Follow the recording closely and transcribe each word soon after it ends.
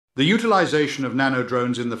The utilization of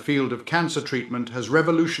nanodrones in the field of cancer treatment has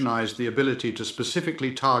revolutionized the ability to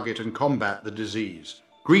specifically target and combat the disease.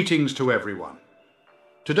 Greetings to everyone.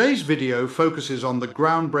 Today's video focuses on the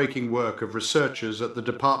groundbreaking work of researchers at the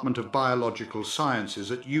Department of Biological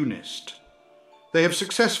Sciences at UNIST. They have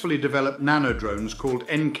successfully developed nanodrones called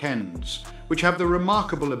NCENs, which have the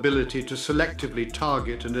remarkable ability to selectively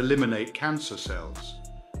target and eliminate cancer cells.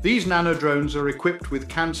 These nanodrones are equipped with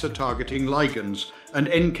cancer-targeting ligands and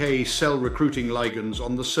NK cell-recruiting ligands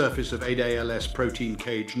on the surface of ADALS protein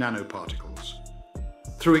cage nanoparticles.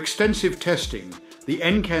 Through extensive testing, the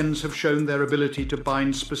NCENs have shown their ability to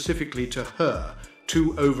bind specifically to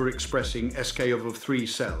HER2 overexpressing SK3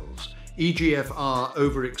 cells, EGFR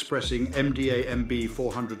overexpressing MDA-MB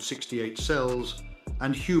 468 cells,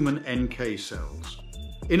 and human NK cells.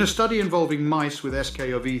 In a study involving mice with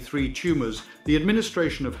SKOV3 tumors, the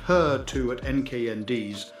administration of HER2 at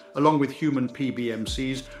NKNDs, along with human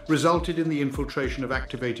PBMCs, resulted in the infiltration of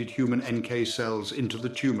activated human NK cells into the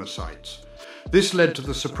tumor sites. This led to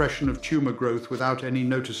the suppression of tumor growth without any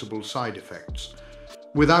noticeable side effects.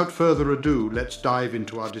 Without further ado, let's dive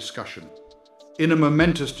into our discussion. In a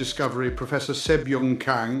momentous discovery, Professor Sebyung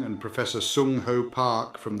Kang and Professor Sung Ho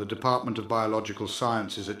Park from the Department of Biological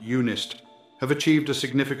Sciences at UNIST have achieved a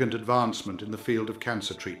significant advancement in the field of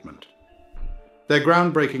cancer treatment. Their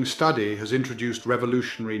groundbreaking study has introduced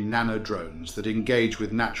revolutionary nanodrones that engage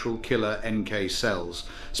with natural killer NK cells,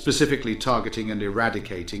 specifically targeting and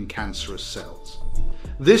eradicating cancerous cells.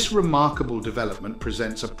 This remarkable development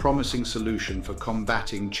presents a promising solution for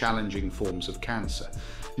combating challenging forms of cancer.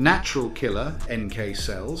 Natural killer NK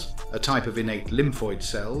cells, a type of innate lymphoid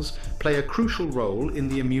cells, play a crucial role in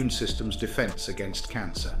the immune system's defense against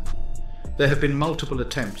cancer. There have been multiple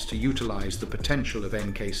attempts to utilize the potential of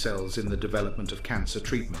NK cells in the development of cancer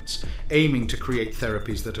treatments, aiming to create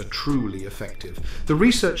therapies that are truly effective. The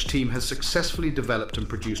research team has successfully developed and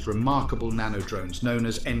produced remarkable nanodrones known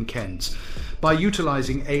as NCENs by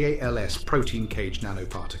utilizing ADALS protein cage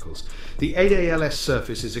nanoparticles. The ADALS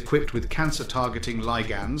surface is equipped with cancer-targeting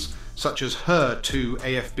ligands such as HER2,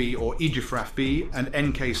 AFB or EGFRAFB, and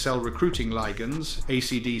NK cell recruiting ligands,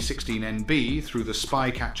 ACD16NB, through the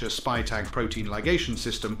SpyCatcher-SpyTag protein ligation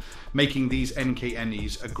system, making these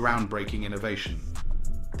NCENs a groundbreaking innovation.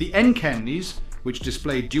 The NCENs, which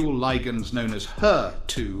display dual ligands known as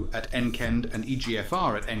HER2 at NCEND and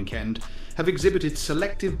EGFR at NCEND, have exhibited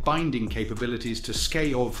selective binding capabilities to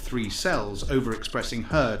SKOV3 cells overexpressing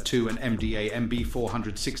HER2 and MDA-MB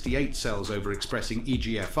 468 cells overexpressing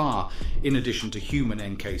EGFR, in addition to human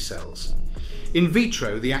NK cells. In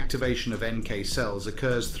vitro, the activation of NK cells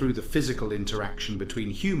occurs through the physical interaction between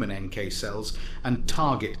human NK cells and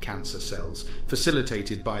target cancer cells,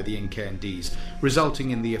 facilitated by the NCENs,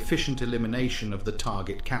 resulting in the efficient elimination of the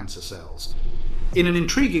target cancer cells. In an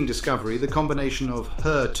intriguing discovery, the combination of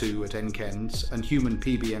HER2 at NCENs and human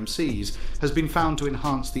PBMCs has been found to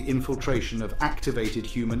enhance the infiltration of activated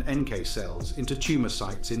human NK cells into tumor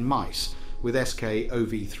sites in mice with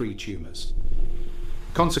SKOV3 tumors.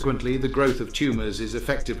 Consequently, the growth of tumors is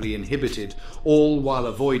effectively inhibited, all while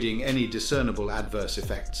avoiding any discernible adverse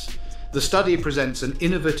effects. The study presents an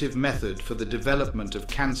innovative method for the development of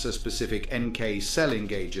cancer-specific NK cell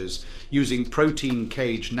engagers using protein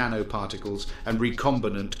cage nanoparticles and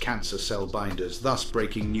recombinant cancer cell binders, thus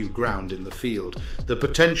breaking new ground in the field. The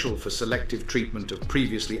potential for selective treatment of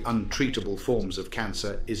previously untreatable forms of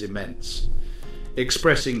cancer is immense.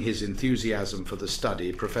 Expressing his enthusiasm for the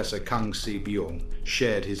study, Professor Kang Sebyung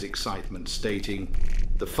shared his excitement, stating,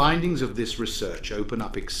 "The findings of this research open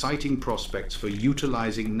up exciting prospects for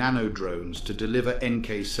utilizing nanodrones to deliver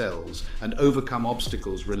NK cells and overcome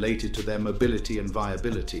obstacles related to their mobility and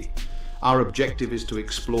viability. Our objective is to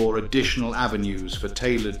explore additional avenues for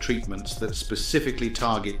tailored treatments that specifically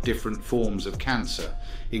target different forms of cancer,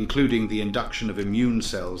 including the induction of immune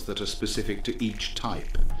cells that are specific to each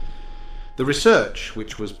type." The research,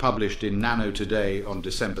 which was published in Nano Today on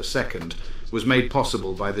December 2nd, was made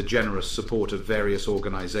possible by the generous support of various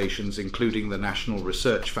organizations including the National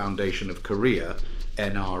Research Foundation of Korea,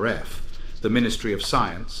 NRF, the Ministry of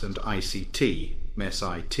Science and ICT,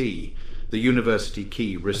 MESIT, the University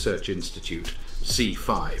Key Research Institute,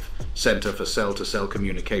 C5, Center for Cell-to-Cell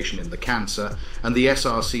Communication in the Cancer, and the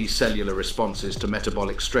SRC Cellular Responses to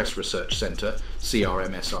Metabolic Stress Research Center,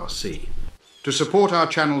 CRMSRC. To support our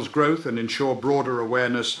channel's growth and ensure broader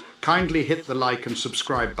awareness, kindly hit the like and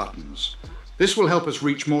subscribe buttons. This will help us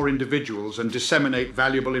reach more individuals and disseminate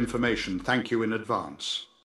valuable information. Thank you in advance.